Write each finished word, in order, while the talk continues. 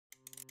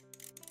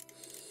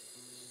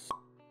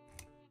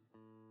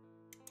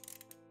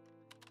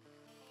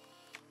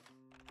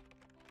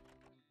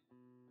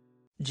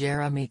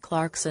Jeremy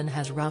Clarkson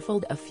has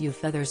ruffled a few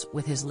feathers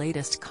with his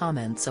latest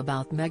comments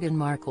about Meghan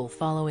Markle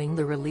following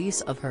the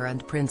release of her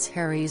and Prince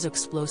Harry's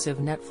explosive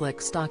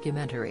Netflix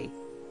documentary.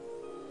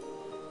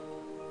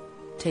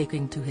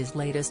 Taking to his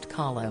latest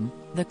column,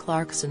 the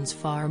Clarksons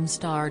farm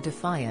star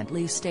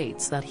defiantly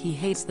states that he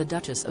hates the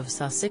Duchess of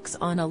Sussex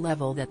on a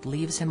level that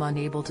leaves him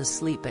unable to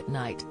sleep at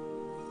night.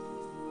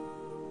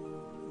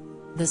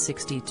 The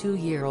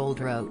 62-year-old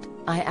wrote,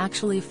 "I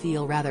actually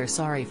feel rather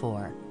sorry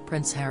for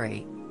Prince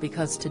Harry,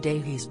 because today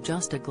he's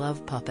just a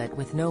glove puppet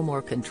with no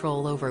more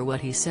control over what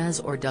he says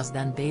or does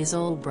than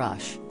Basil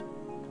Brush.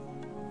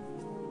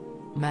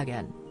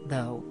 Meghan,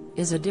 though,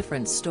 is a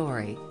different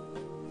story.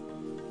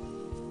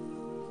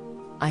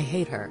 I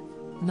hate her.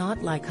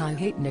 Not like I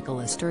hate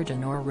Nicola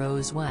Sturgeon or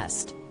Rose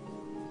West.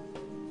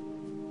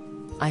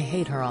 I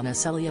hate her on a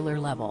cellular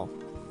level.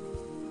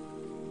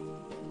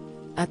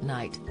 At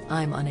night,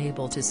 I'm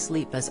unable to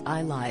sleep as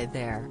I lie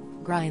there,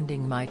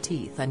 grinding my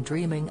teeth and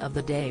dreaming of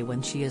the day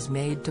when she is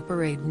made to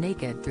parade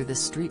naked through the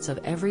streets of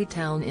every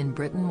town in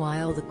Britain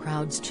while the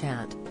crowds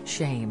chant,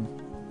 'Shame,'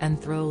 and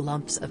throw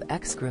lumps of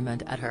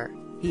excrement at her,"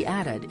 he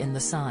added in The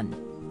Sun.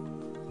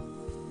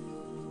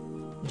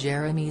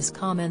 Jeremy's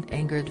comment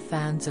angered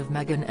fans of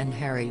Meghan and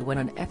Harry when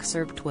an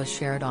excerpt was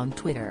shared on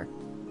Twitter.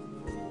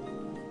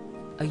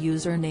 A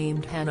user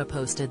named Hannah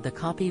posted the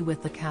copy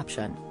with the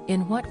caption,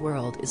 "In what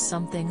world is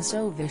something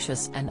so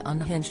vicious and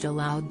unhinged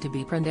allowed to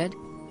be printed?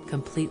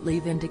 Completely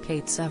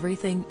vindicates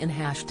everything in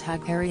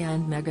 #Harry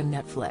and Meghan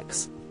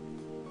Netflix."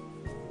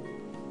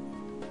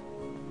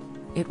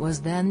 It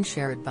was then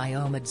shared by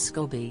Omid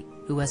Scobie,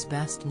 who is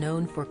best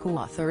known for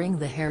co-authoring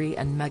the Harry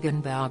and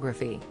Meghan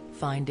biography,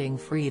 Finding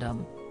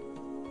Freedom.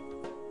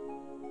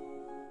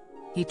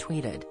 He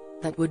tweeted,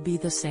 "That would be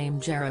the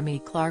same Jeremy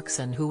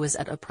Clarkson who was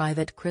at a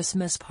private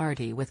Christmas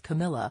party with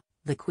Camilla,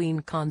 the Queen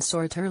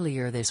consort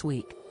earlier this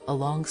week,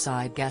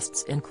 alongside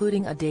guests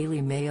including a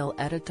Daily Mail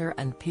editor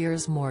and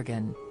Piers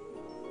Morgan."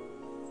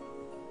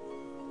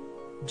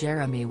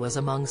 Jeremy was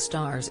among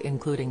stars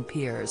including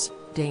Piers,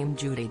 Dame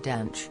Judi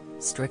Dench,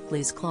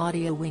 Strictly's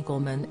Claudia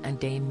Winkleman and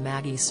Dame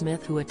Maggie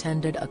Smith, who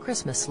attended a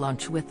Christmas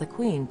lunch with the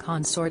Queen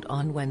consort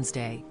on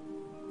Wednesday.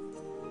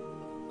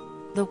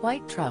 The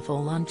White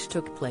Truffle lunch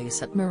took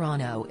place at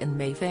Murano in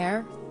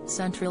Mayfair,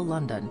 central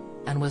London,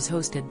 and was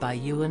hosted by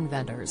Ewan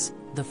Vendors,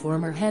 the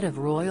former head of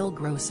royal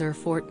grocer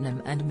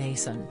Fortnum and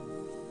Mason.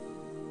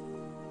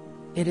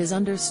 It is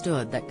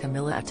understood that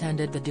Camilla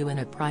attended the do in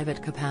a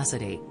private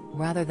capacity,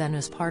 rather than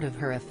as part of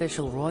her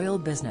official royal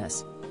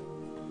business.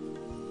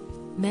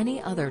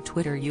 Many other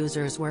Twitter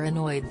users were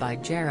annoyed by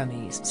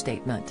Jeremy's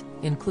statement,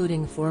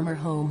 including former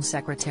Home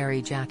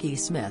Secretary Jackie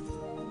Smith.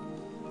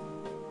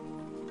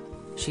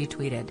 She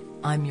tweeted,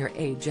 "I'm your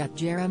age at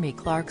Jeremy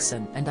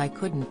Clarkson and I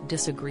couldn't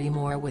disagree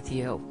more with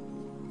you.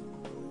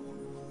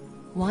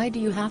 Why do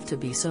you have to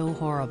be so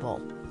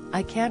horrible?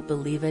 I can't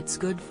believe it's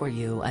good for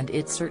you and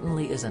it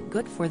certainly isn't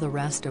good for the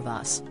rest of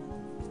us."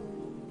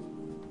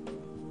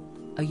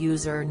 A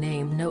user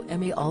named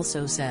Noemi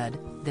also said,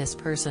 "This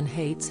person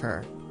hates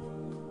her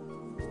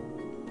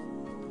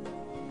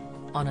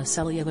on a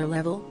cellular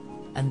level?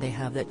 And they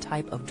have that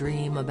type of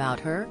dream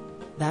about her?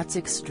 That's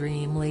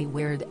extremely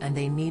weird and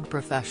they need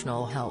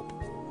professional help."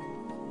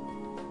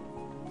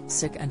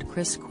 Sick, and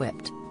Chris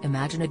quipped,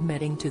 "Imagine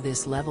admitting to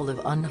this level of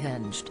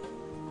unhinged."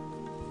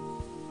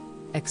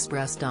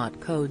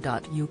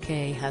 Express.co.uk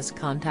has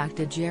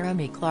contacted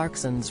Jeremy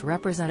Clarkson's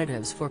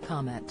representatives for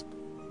comment.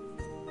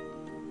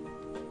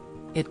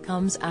 It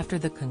comes after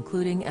the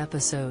concluding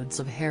episodes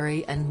of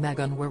Harry and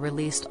Meghan were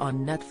released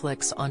on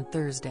Netflix on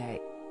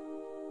Thursday.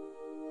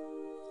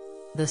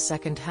 The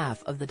second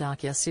half of the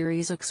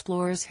docu-series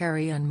explores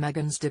Harry and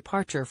Meghan's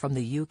departure from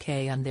the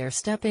UK and their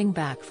stepping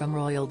back from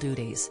royal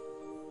duties.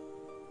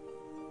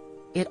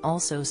 It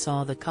also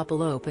saw the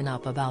couple open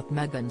up about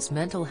Meghan's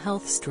mental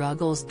health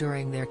struggles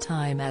during their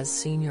time as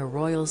senior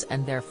royals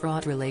and their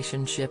fraught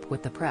relationship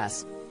with the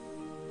press.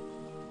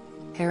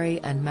 Harry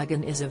and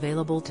Meghan is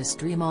available to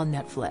stream on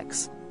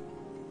Netflix.